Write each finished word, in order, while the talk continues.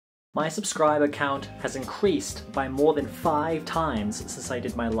My subscriber count has increased by more than 5 times since I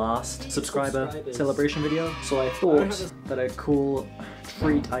did my last subscriber celebration video. So I thought that a cool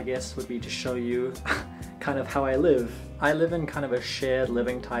treat, I guess, would be to show you kind of how I live. I live in kind of a shared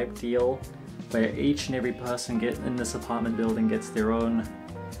living type deal where each and every person in this apartment building gets their own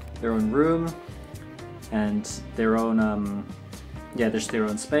room and their own just their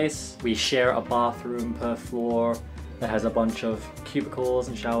own space. We share a bathroom per floor that has a bunch of cubicles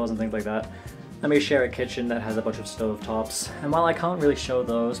and showers and things like that. And we share a kitchen that has a bunch of stovetops. And while I can't really show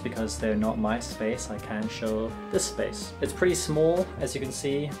those because they're not my space, I can show this space. It's pretty small, as you can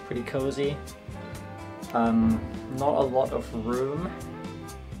see, pretty cozy. Not a lot of room,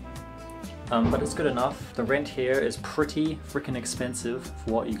 but it's good enough. The rent here is pretty freaking expensive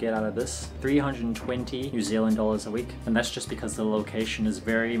for what you get out of this. 320 New Zealand dollars a week. And that's just because the location is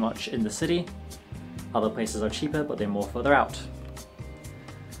very much in the city. Other places are cheaper, but they're more further out.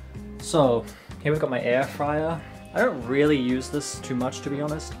 So, here we've got my air fryer. I don't really use this too much, to be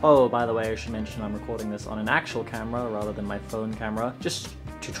honest. Oh, by the way, I should mention I'm recording this on an actual camera rather than my phone camera, just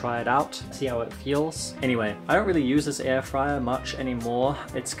to try it out, see how it feels. Anyway, I don't really use this air fryer much anymore.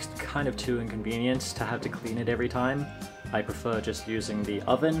 It's kind of too inconvenient to have to clean it every time. I prefer just using the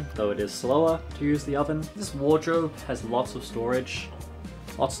oven, though it is slower to use the oven. This wardrobe has lots of storage,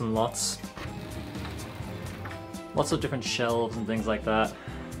 lots and lots. Lots of different shelves and things like that.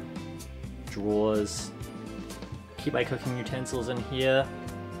 Drawers. Keep my cooking utensils in here.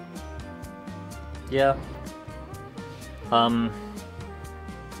 Yeah. Got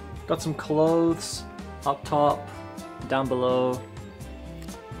some clothes up top, down below.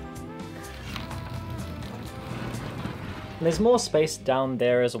 And there's more space down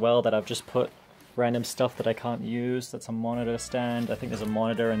there as well that I've just put random stuff that I can't use. That's a monitor stand. I think there's a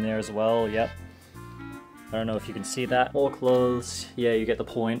monitor in there as well, yep. I don't know if you can see that. More clothes, yeah, you get the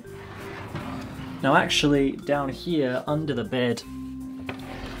point. Now actually, down here, under the bed,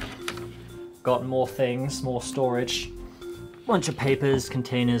 got more things, more storage. Bunch of papers,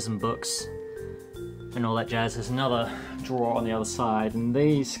 containers, and books, and all that jazz. There's another drawer on the other side, and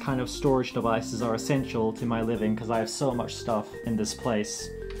these kind of storage devices are essential to my living because I have so much stuff in this place.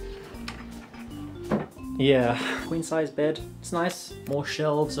 Yeah, queen size bed, it's nice. More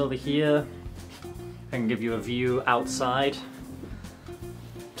shelves over here. I can give you a view outside.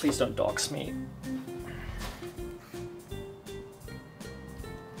 Please don't dox me.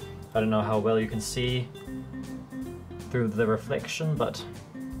 I don't know how well you can see through the reflection, but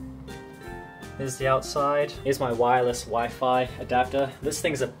here's the outside. Here's my wireless Wi-Fi adapter. This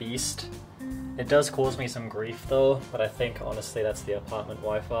thing's a beast. It does cause me some grief though, but I think honestly that's the apartment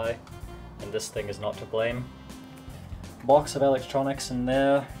Wi-Fi, and this thing is not to blame. Box of electronics in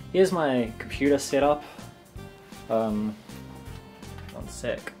there. Here's my computer setup. One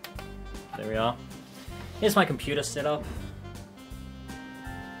sec. There we are. Here's my computer setup.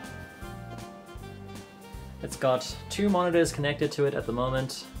 It's got 2 monitors connected to it at the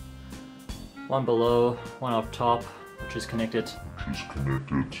moment. One below, one up top, which is connected.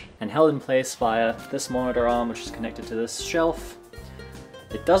 And held in place via this monitor arm, which is connected to this shelf.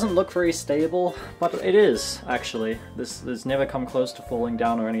 It doesn't look very stable, but it is, actually. This has never come close to falling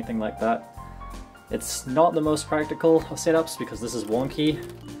down or anything like that. It's not the most practical of setups because this is wonky.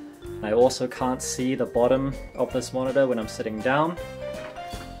 I also can't see the bottom of this monitor when I'm sitting down.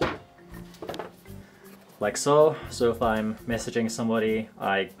 Like so. So if I'm messaging somebody,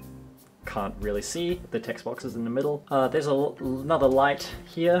 I can't really see. The text box is in the middle. There's another light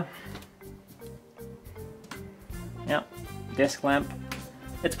here. Yeah, desk lamp.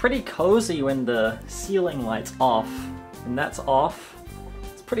 It's pretty cozy when the ceiling light's off, and that's off.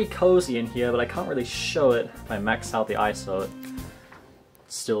 It's pretty cozy in here, but I can't really show it if I max out the ISO. It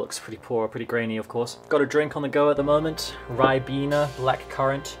still looks pretty poor, pretty grainy of course. Got a drink on the go at the moment. Ribena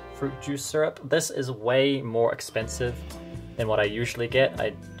blackcurrant fruit juice syrup. This is way more expensive than what I usually get.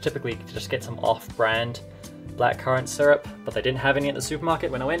 I typically just get some off-brand blackcurrant syrup, but they didn't have any at the supermarket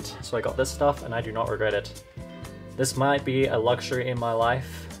when I went, so I got this stuff and I do not regret it. This might be a luxury in my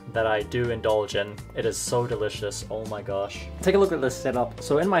life that I do indulge in. It is so delicious, oh my gosh. Take a look at this setup.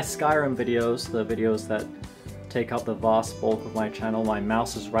 So in my Skyrim videos, the videos that take up the vast bulk of my channel, my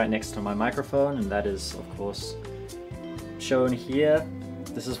mouse is right next to my microphone, and that is, of course, shown here.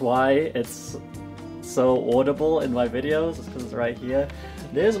 This is why it's so audible in my videos, it's because it's right here.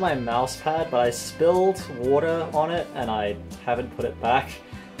 There's my mouse pad, but I spilled water on it and I haven't put it back.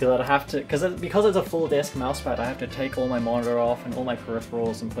 Because I'd have to, because it's a full desk mousepad, I have to take all my monitor off and all my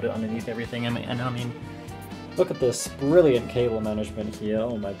peripherals and put it underneath everything. And I mean, look at this brilliant cable management here.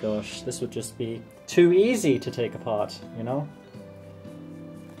 Oh my gosh, this would just be too easy to take apart, you know?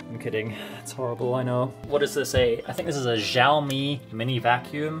 kidding. It's horrible, I know. What is this? I think this is a Xiaomi mini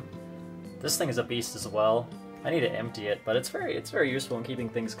vacuum. This thing is a beast as well. I need to empty it, but it's very useful in keeping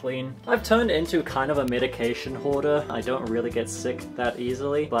things clean. I've turned into kind of a medication hoarder. I don't really get sick that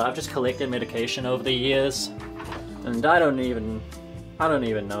easily, but I've just collected medication over the years, and I don't even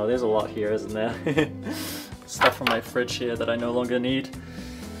know. There's a lot here, isn't there? Stuff from my fridge here that I no longer need.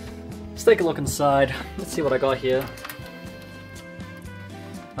 Let's take a look inside. Let's see what I got here.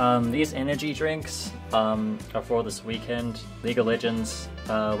 These energy drinks are for this weekend. League of Legends,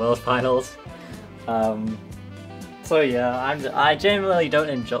 World Finals. So yeah, I generally don't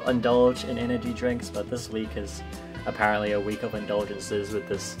indulge in energy drinks, but this week is apparently a week of indulgences with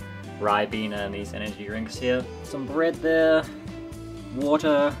this Ribena and these energy drinks here. Some bread there,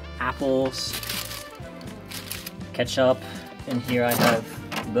 water, apples, ketchup. In here I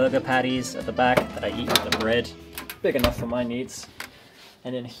have burger patties at the back that I eat with the bread. Big enough for my needs.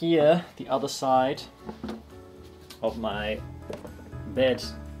 And in here, the other side of my bed,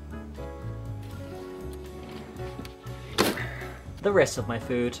 the rest of my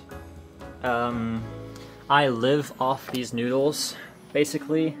food. I live off these noodles,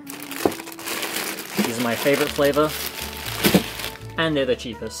 basically. These are my favorite flavor, and they're the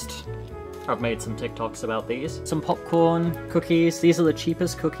cheapest. I've made some TikToks about these. Some popcorn, cookies. These are the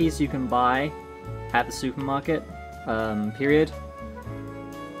cheapest cookies you can buy at the supermarket, period.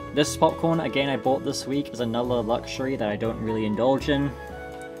 This popcorn, again, I bought this week, is another luxury that I don't really indulge in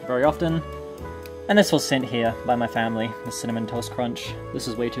very often. And this was sent here by my family, the Cinnamon Toast Crunch. This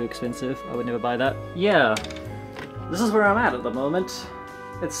is way too expensive, I would never buy that. Yeah, this is where I'm at the moment.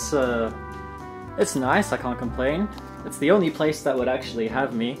 It's nice, I can't complain. It's the only place that would actually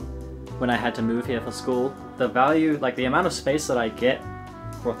have me when I had to move here for school. The value, like the amount of space that I get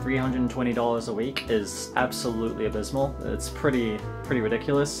for $320 a week is absolutely abysmal. It's pretty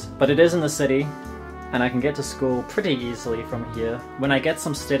ridiculous. But it is in the city, and I can get to school pretty easily from here. When I get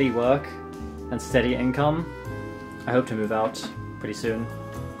some steady work and steady income, I hope to move out pretty soon.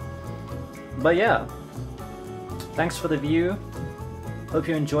 But yeah, thanks for the view. Hope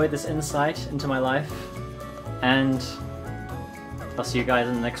you enjoyed this insight into my life, and I'll see you guys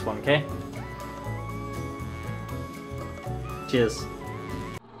in the next one, okay? Cheers.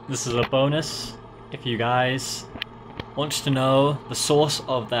 This is a bonus. If you guys want to know the source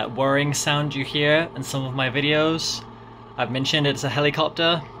of that whirring sound you hear in some of my videos, I've mentioned it's a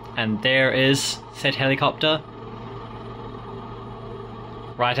helicopter, and there is said helicopter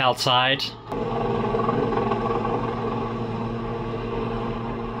right outside.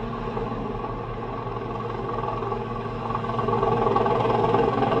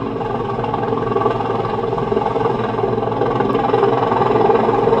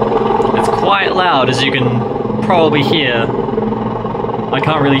 Quite loud, as you can probably hear. I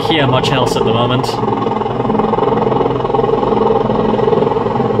can't really hear much else at the moment.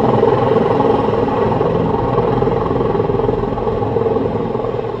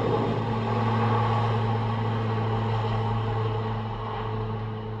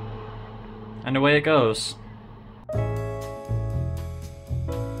 And away it goes.